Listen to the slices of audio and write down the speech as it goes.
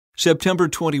September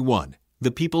 21.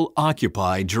 The people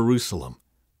occupy Jerusalem.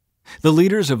 The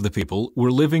leaders of the people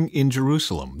were living in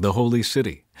Jerusalem, the holy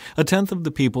city. A tenth of the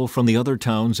people from the other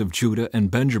towns of Judah and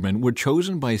Benjamin were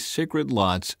chosen by sacred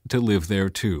lots to live there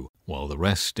too, while the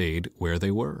rest stayed where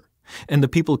they were. And the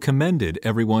people commended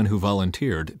everyone who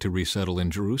volunteered to resettle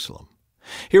in Jerusalem.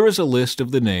 Here is a list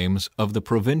of the names of the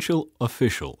provincial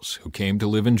officials who came to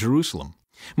live in Jerusalem.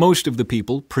 Most of the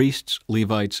people, priests,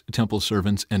 Levites, temple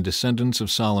servants, and descendants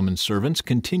of Solomon's servants,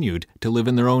 continued to live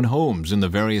in their own homes in the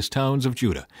various towns of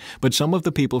Judah, but some of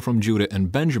the people from Judah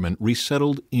and Benjamin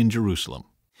resettled in Jerusalem.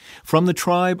 From the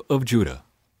tribe of Judah,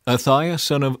 Athaiah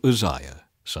son of Uzziah,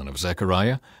 son of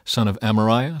Zechariah, son of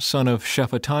Amariah, son of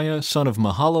Shephatiah, son of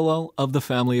Mahalalel, of the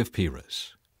family of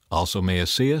Perez. Also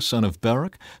Maaseiah, son of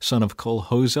Barak, son of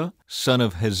Kolhozah, son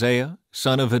of Hezekiah,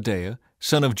 son of Adaiah,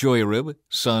 son of Joiarib,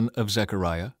 son of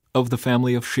Zechariah, of the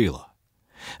family of Shelah.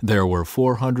 There were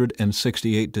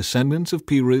 468 descendants of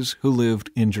Perez who lived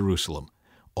in Jerusalem,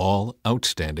 all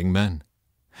outstanding men.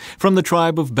 From the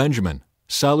tribe of Benjamin,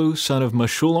 Sallu son of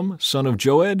Meshullam, son of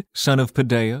Joed, son of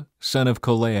Pedaiah, son of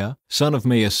Kolaiah, son of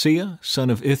Maaseiah,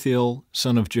 son of Ithiel,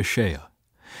 son of Jeshaiah.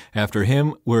 After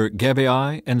him were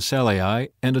Gebai and Salai,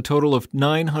 and a total of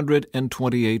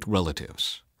 928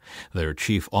 relatives. Their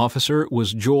chief officer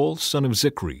was Joel, son of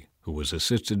Zichri, who was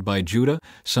assisted by Judah,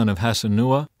 son of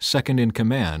Hasenuah, second in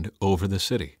command over the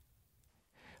city.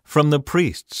 From the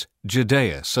priests,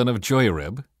 Jedaiah, son of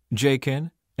Joiarib,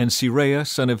 Jachin, and Seraiah,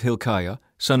 son of Hilkiah,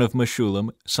 son of Meshullam,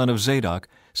 son of Zadok,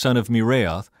 son of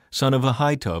Meraioth, son of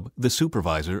Ahitub, the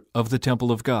supervisor of the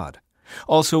temple of God.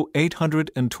 Also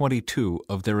 822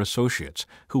 of their associates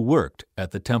who worked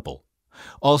at the temple.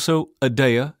 Also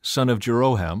Adaiah, son of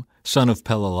Jeroham, son of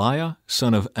Pelaliah,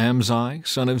 son of Amzai,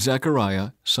 son of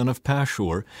Zechariah, son of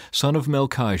Pashur, son of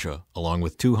Melchijah, along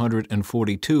with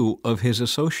 242 of his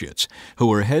associates, who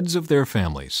were heads of their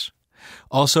families.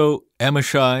 Also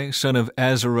Amishai, son of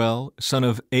Azarel, son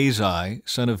of Azai,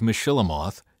 son of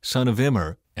Meshillamoth, son of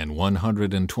Immer, and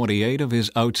 128 of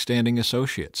his outstanding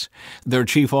associates. Their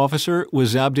chief officer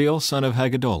was Zabdiel, son of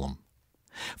Haggedolim.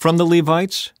 From the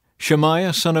Levites,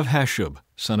 Shemaiah, son of Hashub,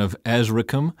 son of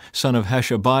Azrikam, son of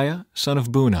Hashabiah, son of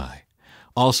Bunai.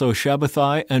 Also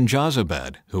Shabbathai and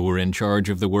Jozabad, who were in charge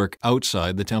of the work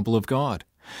outside the temple of God.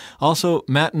 Also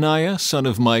Mattaniah, son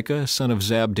of Micah, son of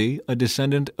Zabdi, a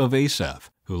descendant of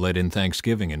Asaph, who led in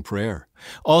thanksgiving and prayer.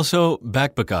 Also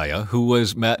Bakbukiah, who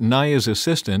was Mattaniah's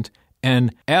assistant,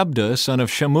 and Abda, son of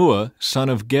Shammua, son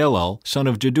of Galal, son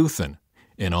of Jeduthun.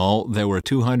 In all, there were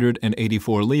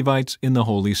 284 Levites in the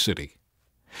holy city.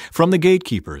 From the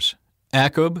gatekeepers,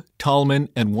 Akub, Talman,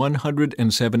 and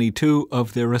 172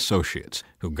 of their associates,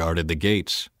 who guarded the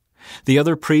gates. The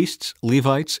other priests,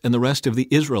 Levites, and the rest of the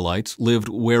Israelites lived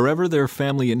wherever their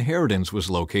family inheritance was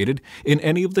located in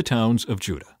any of the towns of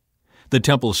Judah. The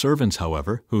temple servants,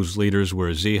 however, whose leaders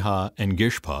were Ziha and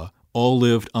Gishpa, all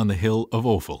lived on the hill of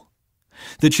Ophel.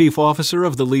 The chief officer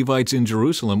of the Levites in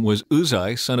Jerusalem was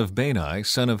Uzzi, son of Bani,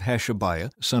 son of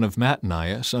Hashabiah, son of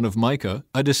Mattaniah, son of Micah,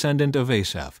 a descendant of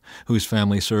Asaph, whose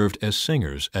family served as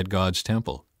singers at God's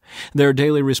temple. Their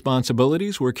daily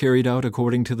responsibilities were carried out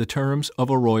according to the terms of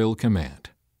a royal command.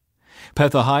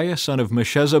 Pethahiah, son of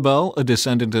Meshezabel, a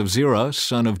descendant of Zerah,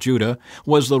 son of Judah,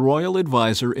 was the royal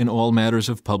advisor in all matters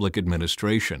of public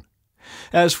administration.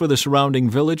 As for the surrounding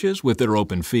villages with their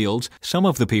open fields, some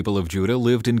of the people of Judah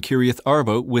lived in Kiriath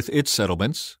Arba with its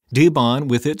settlements, Dibon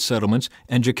with its settlements,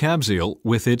 and Jekabzeel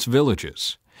with its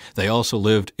villages. They also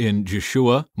lived in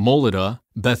Jeshua, Moladah,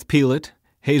 Beth-Pelet,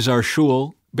 Hazar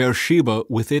Shual, Beersheba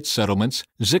with its settlements,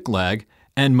 Ziklag,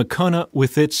 and Machonah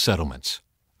with its settlements.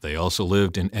 They also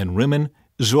lived in En-Rimmon,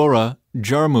 Zorah,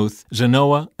 Jarmuth,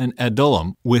 Zanoah, and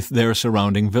Adullam with their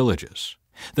surrounding villages.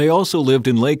 They also lived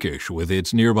in Lachish with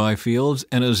its nearby fields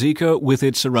and Azekah with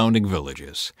its surrounding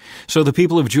villages. So the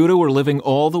people of Judah were living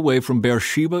all the way from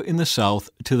Beersheba in the south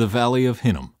to the valley of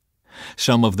Hinnom.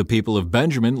 Some of the people of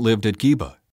Benjamin lived at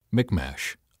Geba,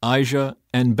 Michmash, Aijah,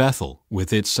 and Bethel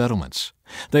with its settlements.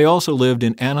 They also lived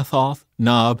in Anathoth,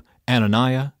 Nob,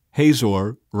 Ananiah,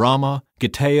 Hazor, Ramah,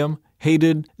 Gittaim,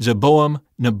 Hadid, Zeboam,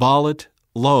 Neballat,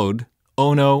 Lod,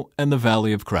 Ono, and the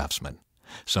valley of craftsmen.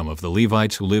 Some of the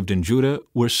Levites who lived in Judah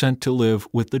were sent to live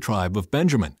with the tribe of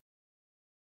Benjamin.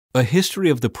 A history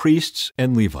of the priests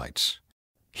and Levites.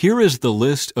 Here is the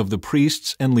list of the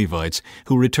priests and Levites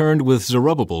who returned with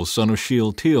Zerubbabel son of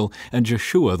Shealtiel and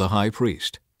Jeshua the high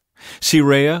priest.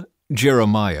 Seraiah,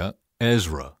 Jeremiah,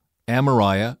 Ezra,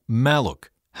 Amariah, Malluch,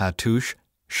 Hattush,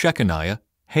 Shechaniah,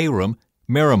 Haram,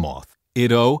 Meremoth,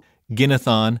 Iddo,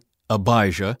 Ginnathan,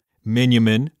 Abijah,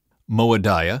 Miniamin,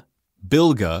 Moadiah,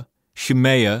 Bilgah,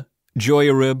 Shemaiah,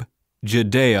 Joiarib,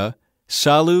 Jedaiah,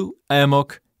 Sallu,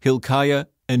 Amok, Hilkiah,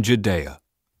 and Jedaiah.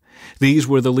 These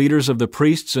were the leaders of the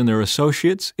priests and their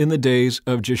associates in the days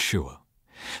of Jeshua.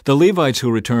 The Levites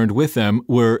who returned with them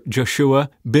were Joshua,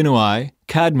 Binnui,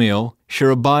 Kadmiel,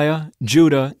 Sherebiah,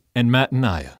 Judah, and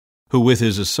Mattaniah, who with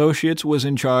his associates was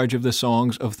in charge of the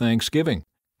songs of thanksgiving.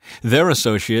 Their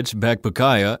associates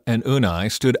Bakbukiah and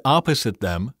Unai stood opposite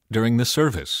them during the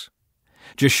service.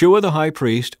 Jeshua the high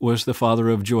priest was the father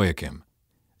of Joachim.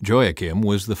 Joachim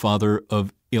was the father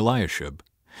of Eliashib.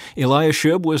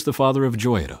 Eliashib was the father of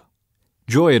Joiada.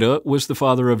 Joiada was the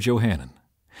father of Johanan.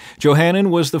 Johanan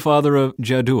was the father of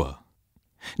Jaddua.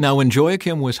 Now when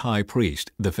Joachim was high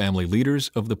priest, the family leaders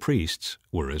of the priests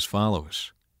were as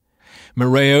follows.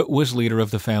 Moriah was leader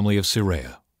of the family of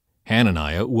Seraiah.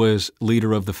 Hananiah was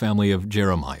leader of the family of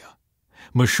Jeremiah.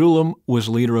 Meshullam was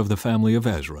leader of the family of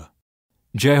Ezra.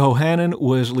 Jehohanan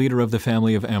was leader of the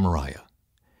family of Amariah.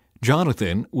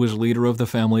 Jonathan was leader of the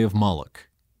family of Moloch.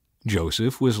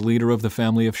 Joseph was leader of the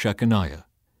family of Shechaniah.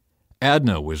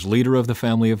 Adnah was leader of the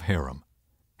family of Haram.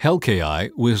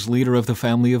 Helkai was leader of the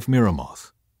family of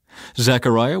Miramoth.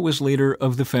 Zechariah was leader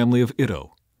of the family of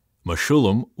Iddo.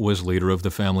 Meshullam was leader of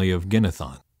the family of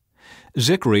Ginnethon.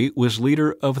 Zichri was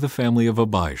leader of the family of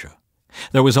Abijah.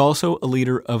 There was also a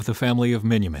leader of the family of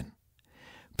Miniamin.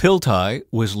 Piltai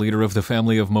was leader of the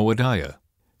family of Moadiah.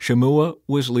 Shemua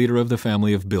was leader of the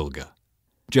family of Bilgah.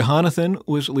 Jehonathan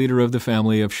was leader of the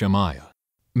family of Shemaiah.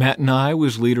 Mattani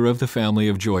was leader of the family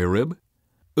of Joiarib.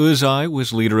 Uzai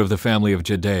was leader of the family of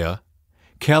Jedaiah.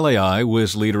 Kalai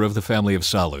was leader of the family of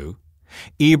Sallu.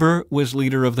 Eber was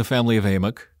leader of the family of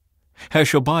Amok.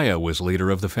 Hashabiah was leader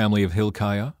of the family of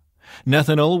Hilkiah.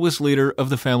 Nethanel was leader of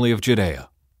the family of Jedaiah.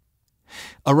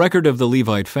 A record of the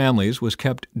Levite families was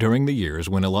kept during the years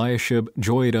when Eliashib,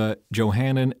 Joiada,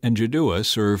 Johanan, and Jaddua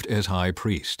served as high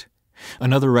priest.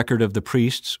 Another record of the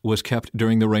priests was kept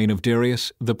during the reign of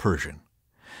Darius the Persian.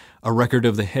 A record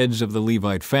of the heads of the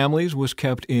Levite families was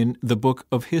kept in the book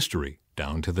of history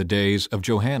down to the days of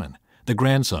Johanan, the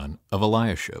grandson of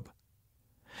Eliashib.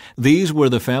 These were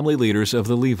the family leaders of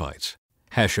the Levites: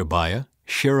 Hashabiah,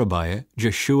 Sherebiah,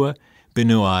 Jeshua,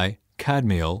 Binnui,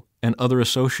 Kadmiel, and other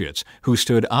associates who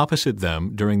stood opposite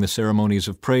them during the ceremonies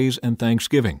of praise and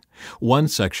thanksgiving, one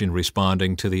section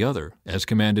responding to the other, as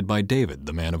commanded by David,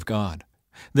 the man of God.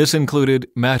 This included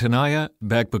Mattaniah,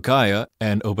 Bakbukiah,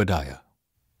 and Obadiah.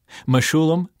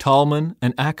 Meshullam, Talmon,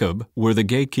 and Akub were the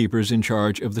gatekeepers in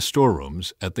charge of the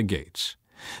storerooms at the gates.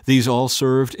 These all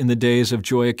served in the days of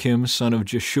Joachim, son of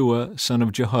Jeshua, son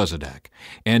of Jehozadak,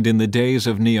 and in the days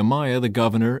of Nehemiah the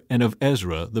governor and of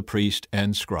Ezra the priest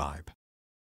and scribe.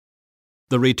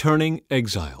 The returning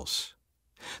exiles.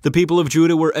 The people of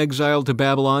Judah were exiled to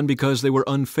Babylon because they were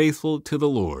unfaithful to the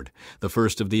Lord. The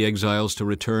first of the exiles to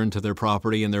return to their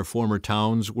property in their former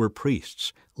towns were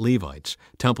priests, Levites,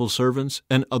 temple servants,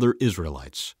 and other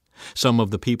Israelites. Some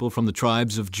of the people from the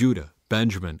tribes of Judah,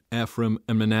 Benjamin, Ephraim,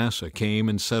 and Manasseh came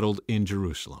and settled in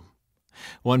Jerusalem.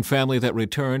 One family that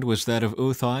returned was that of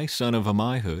Uthai, son of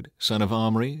Ammihud, son of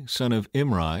Omri, son of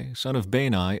Imri, son of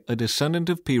Bani, a descendant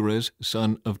of Perez,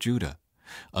 son of Judah.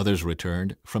 Others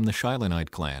returned from the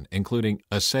Shilonite clan, including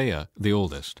Asaiah, the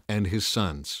oldest, and his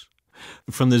sons.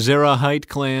 From the Zerahite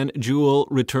clan, Jewel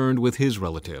returned with his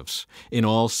relatives. In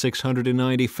all,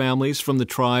 690 families from the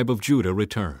tribe of Judah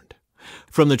returned.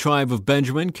 From the tribe of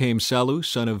Benjamin came Sallu,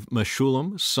 son of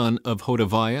Meshullam, son of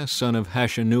Hodaviah, son of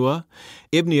Hashanuah,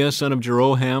 Ibniah, son of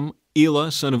Jeroham,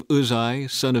 Elah, son of Uzai,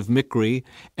 son of Mikri,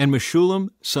 and Meshullam,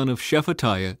 son of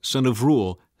Shephatiah, son of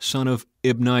Ruel, son of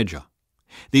Ibnijah.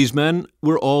 These men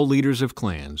were all leaders of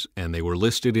clans, and they were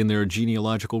listed in their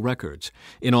genealogical records.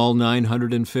 In all,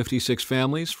 956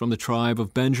 families from the tribe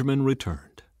of Benjamin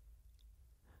returned.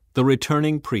 The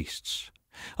returning priests.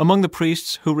 Among the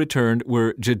priests who returned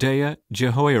were Jedaiah,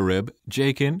 Jehoiarib,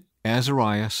 Jachin,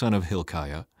 Azariah, son of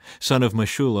Hilkiah, son of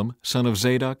Meshullam, son of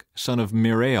Zadok, son of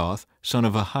Meraioth, son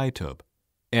of Ahitub.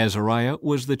 Azariah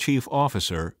was the chief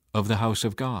officer of the house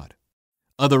of God.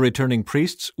 Other returning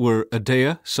priests were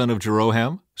Adaiah, son of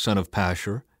Jeroham, son of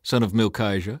Pashur, son of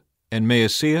Milchijah, and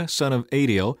Maaseiah, son of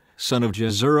Adiel, son of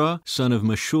Jezerah, son of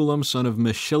Meshullam, son of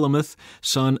Meshillemith,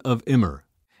 son of Immer.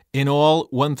 In all,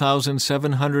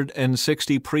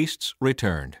 1,760 priests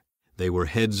returned. They were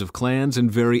heads of clans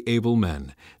and very able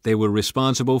men. They were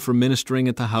responsible for ministering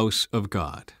at the house of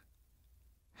God.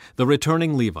 The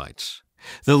returning Levites.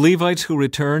 The Levites who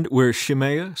returned were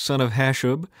Shemaiah, son of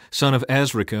Hashub, son of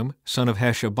Azrikam, son of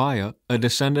Hashabiah, a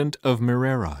descendant of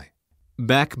Merari.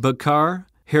 Bakbakar,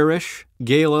 Harish,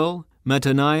 Galil,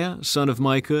 Mattaniah, son of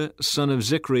Micah, son of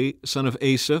Zichri, son of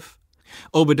Asaph,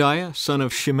 Obadiah, son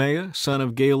of Shemaiah, son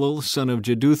of Galal, son of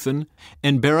Jeduthun,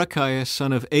 and Berechiah,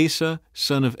 son of Asa,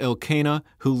 son of Elkanah,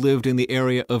 who lived in the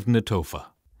area of Netophah.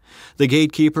 The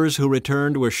gatekeepers who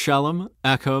returned were Shallum,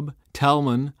 Akkub,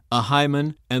 Talmon,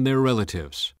 Ahiman, and their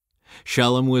relatives.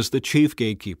 Shallum was the chief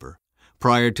gatekeeper.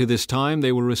 Prior to this time,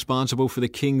 they were responsible for the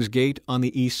king's gate on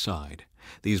the east side.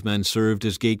 These men served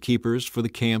as gatekeepers for the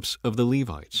camps of the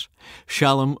Levites.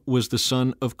 Shallum was the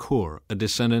son of Kor, a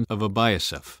descendant of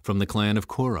Abiasaph from the clan of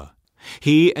Korah.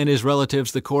 He and his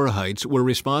relatives, the Korahites, were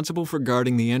responsible for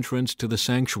guarding the entrance to the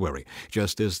sanctuary,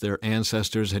 just as their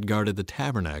ancestors had guarded the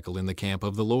tabernacle in the camp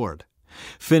of the Lord.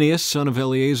 Phinehas, son of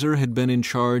Eleazar, had been in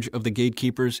charge of the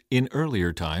gatekeepers in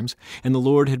earlier times, and the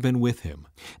Lord had been with him.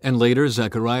 And later,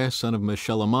 Zechariah, son of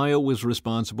Meshelemiah, was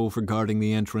responsible for guarding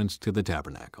the entrance to the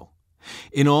tabernacle.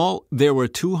 In all, there were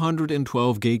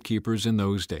 212 gatekeepers in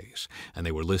those days, and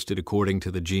they were listed according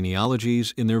to the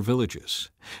genealogies in their villages.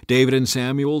 David and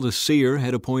Samuel the seer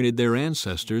had appointed their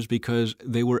ancestors because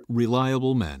they were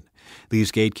reliable men.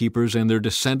 These gatekeepers and their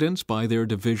descendants, by their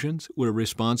divisions, were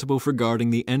responsible for guarding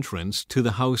the entrance to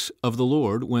the house of the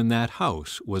Lord when that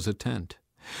house was a tent.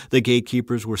 The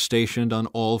gatekeepers were stationed on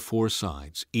all four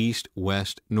sides, east,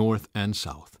 west, north, and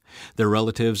south. Their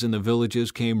relatives in the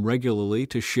villages came regularly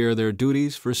to share their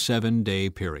duties for 7-day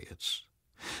periods.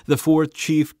 The four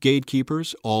chief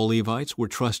gatekeepers, all Levites, were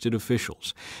trusted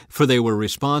officials, for they were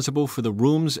responsible for the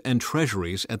rooms and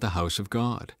treasuries at the house of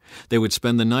God. They would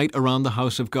spend the night around the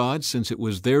house of God, since it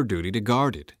was their duty to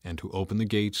guard it and to open the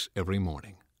gates every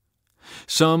morning.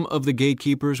 Some of the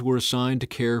gatekeepers were assigned to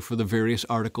care for the various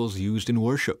articles used in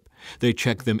worship. They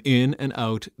checked them in and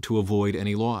out to avoid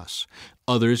any loss.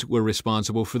 Others were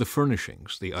responsible for the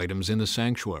furnishings, the items in the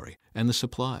sanctuary, and the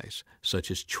supplies, such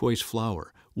as choice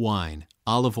flour, wine,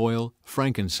 olive oil,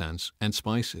 frankincense, and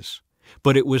spices.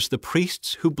 But it was the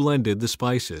priests who blended the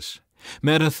spices.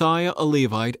 Mattithiah, a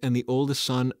Levite, and the oldest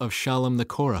son of Shallum the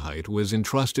Korahite, was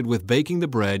entrusted with baking the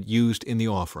bread used in the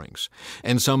offerings,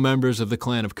 and some members of the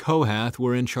clan of Kohath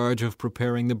were in charge of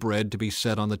preparing the bread to be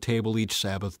set on the table each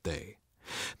Sabbath day.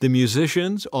 The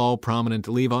musicians, all prominent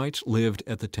Levites, lived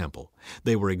at the temple.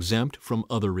 They were exempt from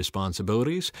other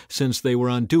responsibilities, since they were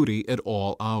on duty at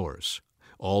all hours.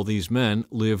 All these men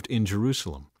lived in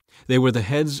Jerusalem. They were the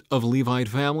heads of Levite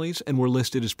families and were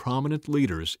listed as prominent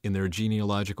leaders in their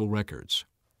genealogical records.